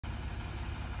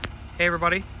Hey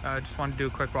everybody, just wanted to do a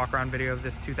quick walk around video of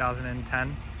this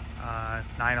 2010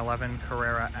 911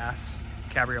 Carrera S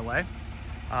Cabriolet.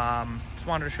 Just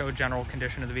wanted to show a general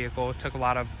condition of the vehicle. Took a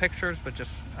lot of pictures, but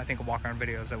just I think a walk around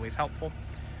video is always helpful.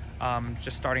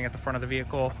 Just starting at the front of the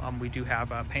vehicle, we do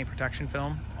have a paint protection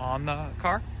film on the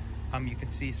car. You can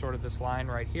see sort of this line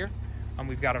right here.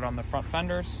 We've got it on the front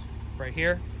fenders right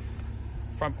here,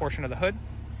 front portion of the hood,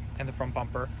 and the front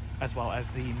bumper, as well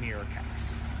as the mirror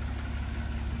caps.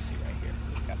 See right here,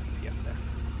 we've got the PDF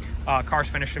there. Car's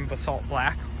finished in basalt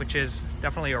black, which is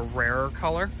definitely a rarer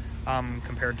color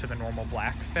compared to the normal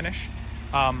black finish.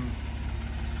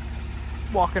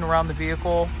 Walking around the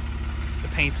vehicle, the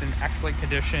paint's in excellent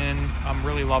condition.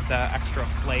 Really love the extra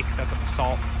flake that the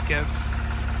basalt gives.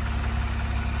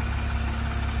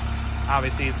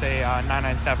 Obviously it's a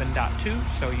 997.2,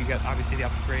 so you get obviously the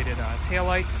upgraded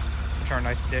taillights, which are a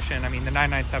nice addition. I mean, the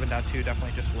 997.2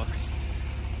 definitely just looks,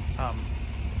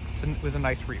 it was a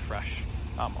nice refresh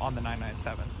on the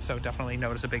 997, so definitely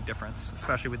notice a big difference,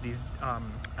 especially with these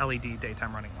LED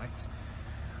daytime running lights.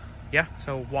 Yeah,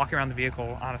 so walking around the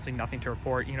vehicle, honestly nothing to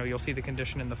report. You know, you'll see the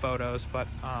condition in the photos, but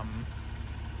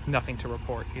nothing to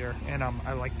report here. And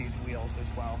I like these wheels as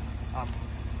well.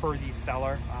 Per the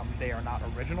seller, they are not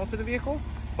original to the vehicle,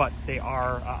 but they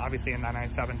are obviously a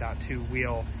 997.2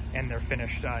 wheel, and they're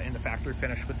finished in the factory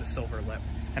finish with the silver lip,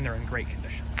 and they're in great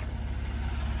condition.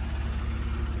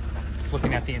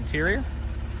 Looking at the interior,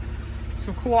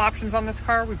 some cool options on this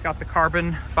car. We've got the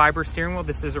carbon fiber steering wheel.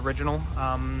 This is original.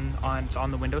 It's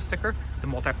on the window sticker. The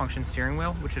multifunction steering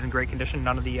wheel, which is in great condition.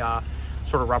 None of the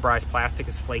sort of rubberized plastic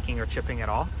is flaking or chipping at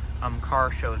all. Car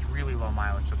shows really low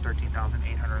mileage, so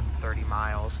 13,830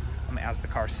 miles as the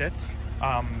car sits.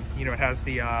 You know, it has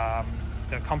the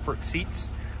comfort seats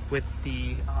with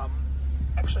the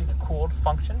actually the cooled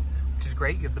function, which is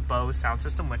great. You have the Bose sound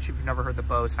system, which if you've never heard the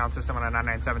Bose sound system on a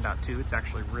 997.2, it's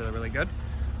actually really good.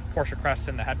 Porsche crest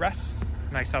in the headrests,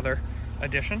 nice other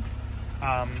addition.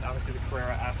 Obviously the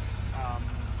Carrera S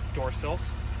door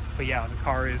sills, but yeah, the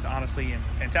car is honestly in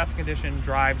fantastic condition,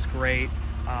 drives great.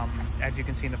 As you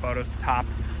can see in the photos, the top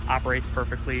operates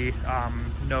perfectly,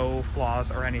 no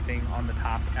flaws or anything on the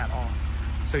top at all.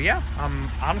 So yeah,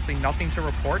 honestly nothing to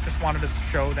report. Just wanted to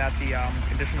show that the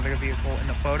condition of the vehicle in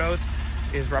the photos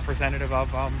is representative of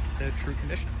the true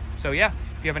condition. So yeah,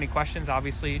 if you have any questions,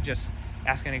 obviously just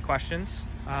ask any questions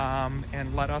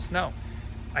and let us know.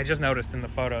 I just noticed in the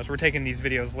photos, we're taking these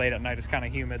videos late at night, it's kind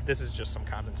of humid. This is just some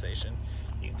condensation.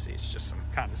 You can see it's just some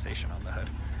condensation on the hood.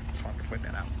 Just wanted to point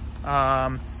that out.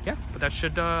 Yeah, but that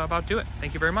should about do it.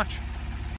 Thank you very much.